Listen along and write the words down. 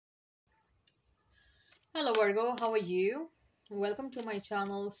Hello Virgo, how are you? Welcome to my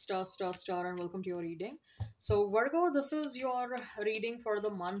channel Star and welcome to your reading. So Virgo, this is your reading for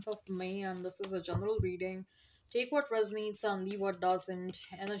the month of May and this is a general reading. Take what resonates and leave what doesn't.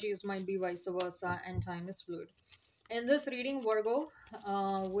 Energies might be vice versa and time is fluid. In this reading, Virgo,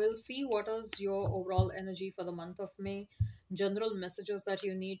 we'll see what is your overall energy for the month of May, general messages that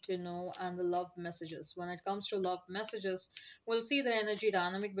you need to know, and the love messages. When it comes to love messages, we'll see the energy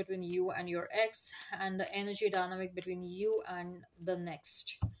dynamic between you and your ex, and the energy dynamic between you and the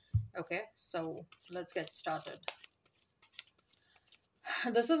next. Okay, so let's get started.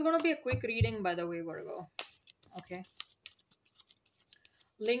 This is going to be a quick reading, by the way, Virgo. Okay,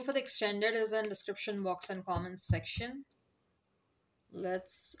 link for the extended is in description box and comments section.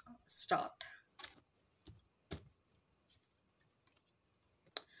 Let's start.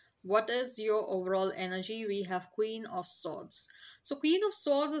 What is your overall energy? We have Queen of Swords. So Queen of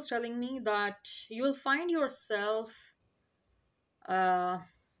Swords is telling me that you will find yourself uh,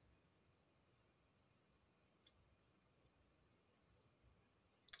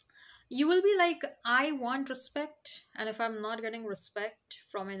 you will be like, I want respect, and if I'm not getting respect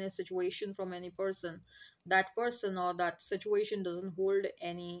from any situation, from any person, that person or that situation doesn't hold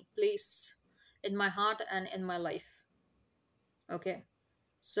any place in my heart and in my life. Okay,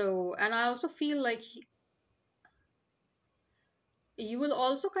 so and I also feel like you will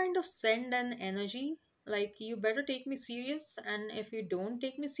also kind of send an energy like, you better take me serious, and if you don't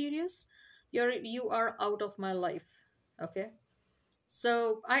take me serious, you are out of my life. Okay,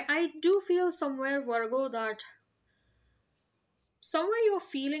 so I do feel somewhere, Virgo, that somewhere you're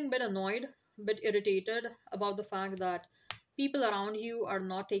feeling a bit annoyed, a bit irritated about the fact that people around you are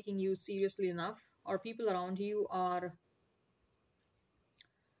not taking you seriously enough, or people around you are,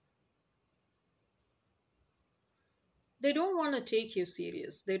 they don't want to take you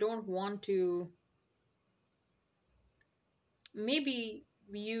serious, they don't want to. Maybe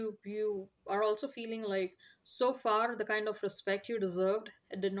you are also feeling like, so far the kind of respect you deserved,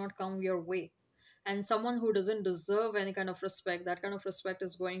 it did not come your way, and someone who doesn't deserve any kind of respect, that kind of respect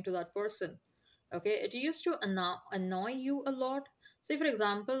is going to that person. Okay, it used to annoy you a lot. Say for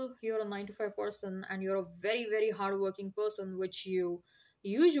example, you're a 9 to 5 person and you're a very very hardworking person, which you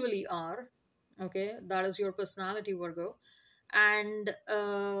usually are. Okay, that is your personality, Virgo. And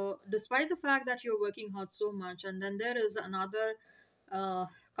despite the fact that you're working hard so much, and then there is another uh,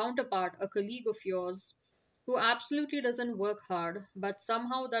 counterpart, a colleague of yours, who absolutely doesn't work hard, but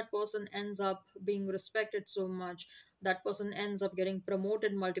somehow that person ends up being respected so much, that person ends up getting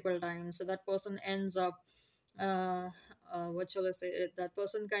promoted multiple times, so that person ends up uh, what shall I say, that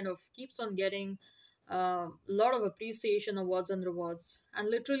person kind of keeps on getting a lot of appreciation, awards and rewards, and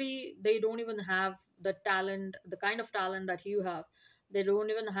literally they don't even have the talent, the kind of talent that you have. They don't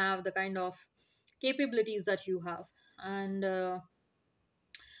even have the kind of capabilities that you have. And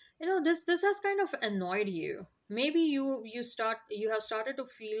this has kind of annoyed you. Maybe you have started to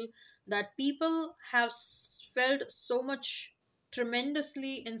feel that people have felt so much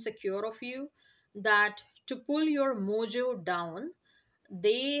tremendously insecure of you, that to pull your mojo down,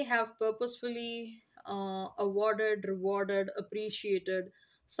 they have purposefully awarded, rewarded, appreciated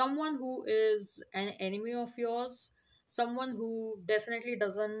someone who is an enemy of yours, someone who definitely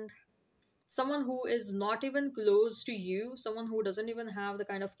doesn't, someone who is not even close to you, someone who doesn't even have the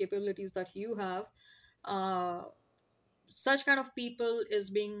kind of capabilities that you have. uh, Such kind of people is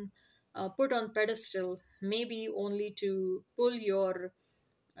being put on pedestal, maybe only to pull your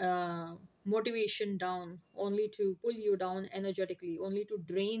uh, motivation down, only to pull you down energetically, only to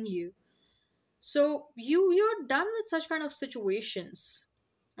drain you. So you're done with such kind of situations.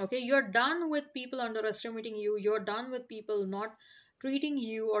 Okay, you're done with people underestimating you, you're done with people not treating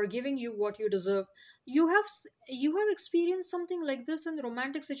you or giving you what you deserve. You have experienced something like this in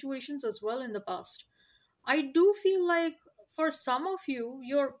romantic situations as well in the past. I do feel like for some of you,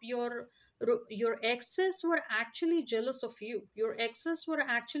 your exes were actually jealous of you. Your exes were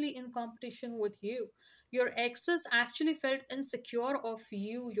actually in competition with you. Your exes actually felt insecure of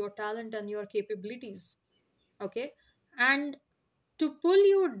you, your talent and your capabilities. Okay? And to pull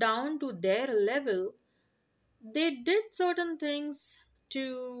you down to their level, they did certain things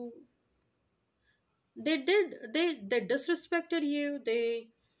to, they disrespected you. They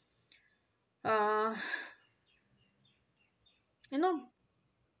uh you know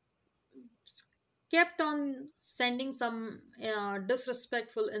kept on sending some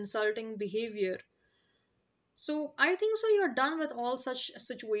disrespectful, insulting behavior. So I think so. You're done with all such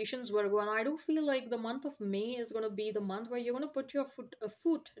situations, Virgo, and I do feel like the month of May is going to be the month where you're going to put your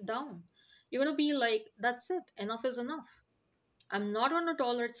foot down. You're going to be like, that's it. Enough is enough. I'm not going to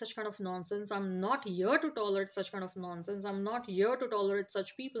tolerate such kind of nonsense. I'm not here to tolerate such kind of nonsense. I'm not here to tolerate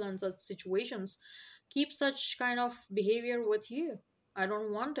such people and such situations. Keep such kind of behavior with you. I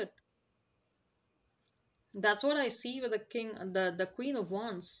don't want it. That's what I see with the king, the queen of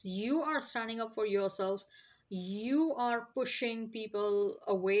wands. You are standing up for yourself. You are pushing people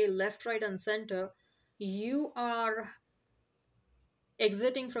away left, right, and center. You are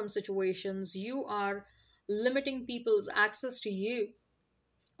exiting from situations. You are limiting people's access to you.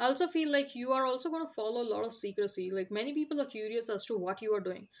 I also feel like you are also going to follow a lot of secrecy. Like many people are curious as to what you are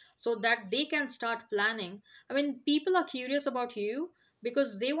doing so that they can start planning. I mean, people are curious about you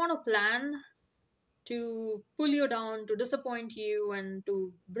because they want to plan to pull you down, to disappoint you, and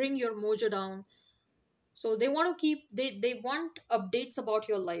to bring your mojo down. So they want to keep, they want updates about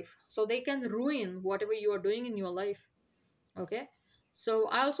your life so they can ruin whatever you are doing in your life. Okay. So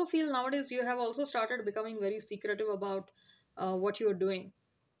I also feel nowadays you have also started becoming very secretive about what you are doing.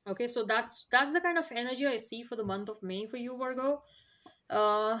 Okay, so that's the kind of energy I see for the month of May for you, Virgo.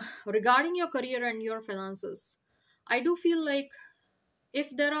 Regarding your career and your finances, I do feel like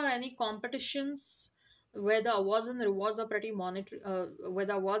if there are any competitions where the awards and rewards are pretty monetary, where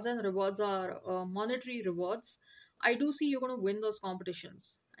the awards and rewards are monetary rewards, I do see you're going to win those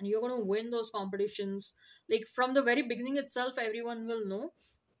competitions, and you're going to win those competitions. Like from the very beginning itself, everyone will know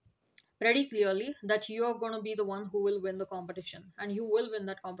pretty clearly that you are going to be the one who will win the competition, and you will win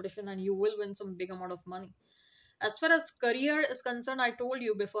that competition, and you will win some big amount of money. As far as career is concerned, I told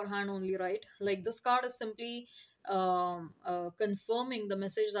you beforehand only, right? Like this card is simply confirming the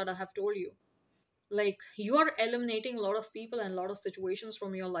message that I have told you. Like you are eliminating a lot of people and a lot of situations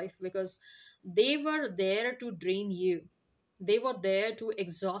from your life because they were there to drain you, they were there to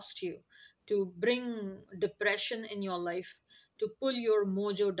exhaust you, to bring depression in your life, to pull your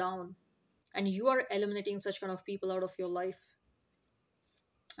mojo down, and you are eliminating such kind of people out of your life,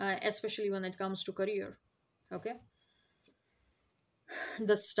 especially when it comes to career. Okay.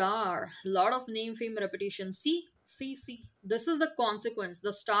 The star, lot of name, fame, repetition. See, this is the consequence.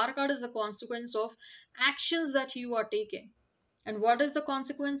 The star card is a consequence of actions that you are taking. And what is the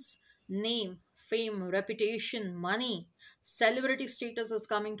consequence? Name, fame, reputation, money, celebrity status is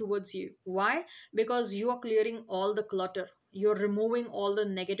coming towards you. Why? Because you are clearing all the clutter, you're removing all the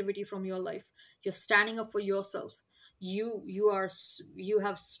negativity from your life, you're standing up for yourself. You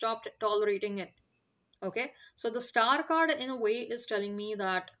have stopped tolerating it. Okay, so the star card in a way is telling me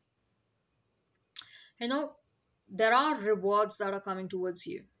that, you know, there are rewards that are coming towards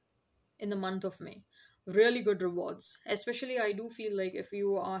you in the month of May. Really good rewards. Especially, I do feel like if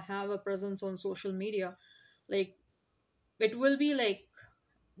you have a presence on social media, like it will be like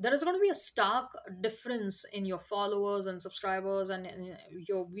there is going to be a stark difference in your followers and subscribers and in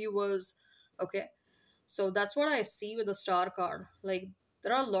your viewers. Okay, so that's what I see with the star card. Like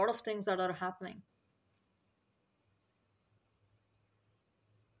there are a lot of things that are happening.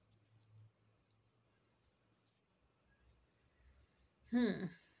 Hmm.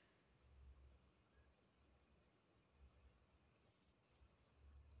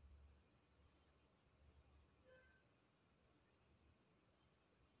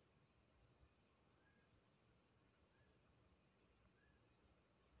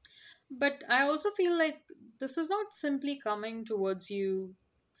 But I also feel like this is not simply coming towards you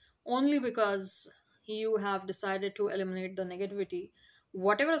only because you have decided to eliminate the negativity.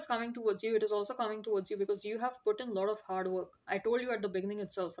 Whatever is coming towards you, it is also coming towards you because you have put in a lot of hard work. I told you at the beginning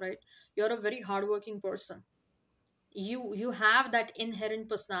itself, right? You're a very hardworking person. You have that inherent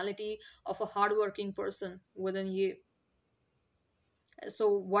personality of a hardworking person within you.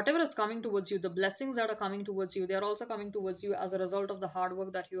 So whatever is coming towards you, the blessings that are coming towards you, they are also coming towards you as a result of the hard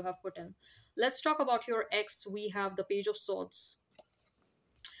work that you have put in. Let's talk about your ex. We have the page of swords.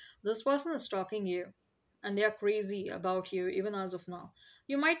 This person is stalking you, and they are crazy about you even as of now.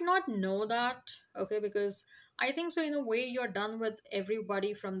 You might not know that, okay, because I think so in a way you're done with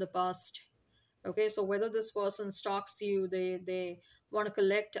everybody from the past. Okay, so whether this person stalks you, they want to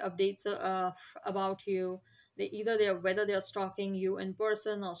collect updates about you. They either they are whether they are stalking you in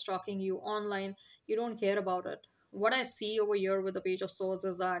person or stalking you online, you don't care about it. What I see over here with the page of swords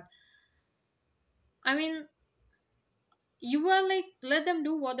is that, I mean, you are like, let them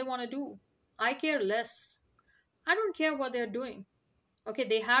do what they want to do. I care less. I don't care what they're doing. Okay,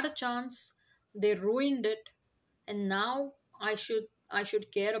 they had a chance, they ruined it, and now I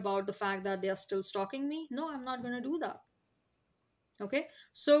should care about the fact that they are still stalking me? No, I'm not going to do that. Okay,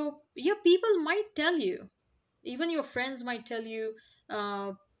 so yeah, people might tell you, even your friends might tell you,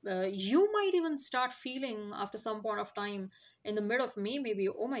 uh, you might even start feeling after some point of time in the mid of May, maybe,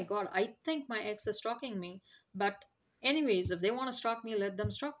 oh my god, I think my ex is stalking me. But Anyways, if they want to stalk me, let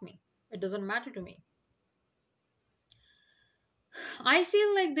them stalk me. It doesn't matter to me. I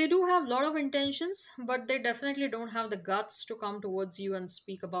feel like they do have a lot of intentions, but they definitely don't have the guts to come towards you and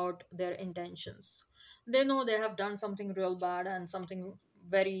speak about their intentions. They know they have done something real bad and something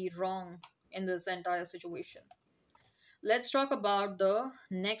very wrong in this entire situation. Let's talk about the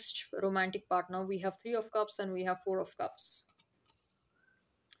next romantic partner. We have Three of Cups and we have Four of Cups.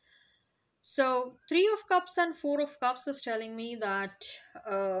 So, Three of Cups and Four of Cups is telling me that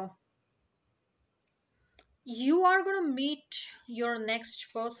uh, you are going to meet your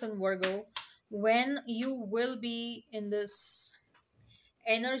next person, Virgo, when you will be in this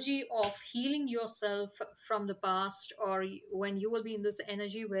energy of healing yourself from the past, or when you will be in this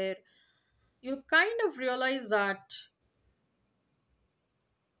energy where you kind of realize that,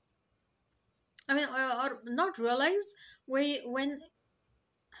 I mean, or not realize, when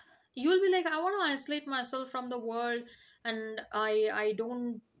you'll be like, I want to isolate myself from the world, and I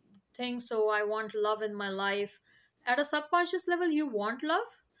don't think so, I want love in my life. At a subconscious level you want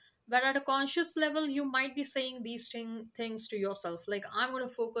love, but at a conscious level you might be saying these things to yourself, like, I'm going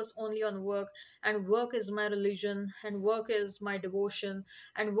to focus only on work, and work is my religion, and work is my devotion,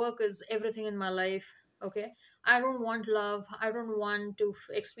 and work is everything in my life. Okay, I don't want love, I don't want to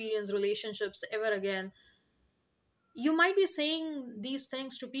experience relationships ever again. You might be saying these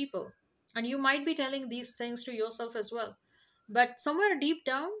things to people, and you might be telling these things to yourself as well, but somewhere deep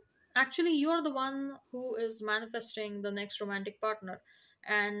down, actually you're the one who is manifesting the next romantic partner.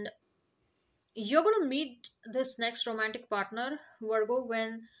 And you're going to meet this next romantic partner, Virgo,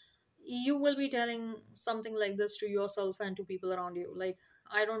 when you will be telling something like this to yourself and to people around you, like,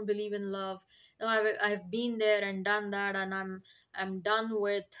 I don't believe in love. No, I've been there and done that, and I'm done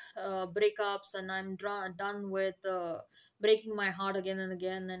with breakups, and done with breaking my heart again and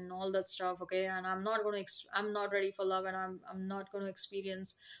again and all that stuff. Okay, and I'm not going to I'm not ready for love, and I'm not going to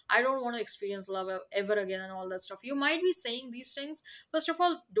experience, I don't want to experience love ever again and all that stuff. You might be saying these things. First of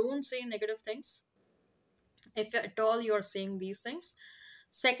all, don't say negative things if at all you're saying these things.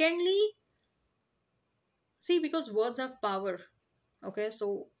 Secondly, see, because words have power. Okay,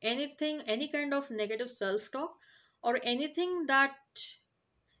 so anything, any kind of negative self talk, or anything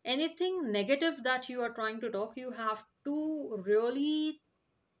negative that you are trying to talk, you have to really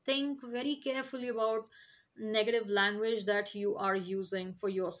think very carefully about negative language that you are using for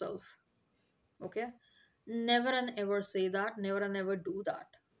yourself. Okay, never and ever say that, never and ever do that,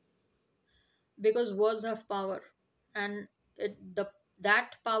 because words have power, and the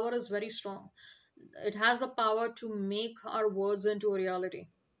that power is very strong. It has the power to make our words into a reality.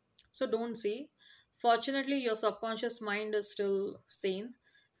 So don't see. Fortunately, your subconscious mind is still sane,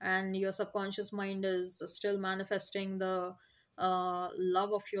 and your subconscious mind is still manifesting the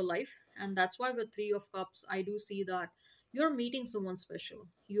love of your life. And that's why with Three of Cups, I do see that you're meeting someone special.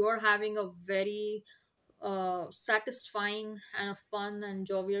 You're having a very satisfying and a fun and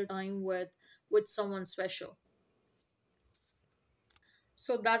jovial time with someone special.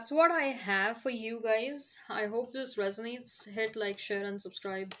 So that's what I have for you guys. I hope this resonates. Hit like, share, and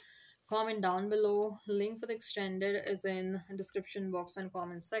subscribe. Comment down below. Link for the extended is in description box and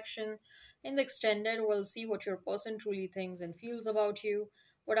comment section. In the extended, we'll see what your person truly thinks and feels about you,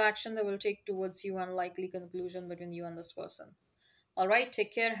 what action they will take towards you, and likely conclusion between you and this person. All right,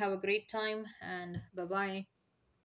 take care. Have a great time, and bye bye.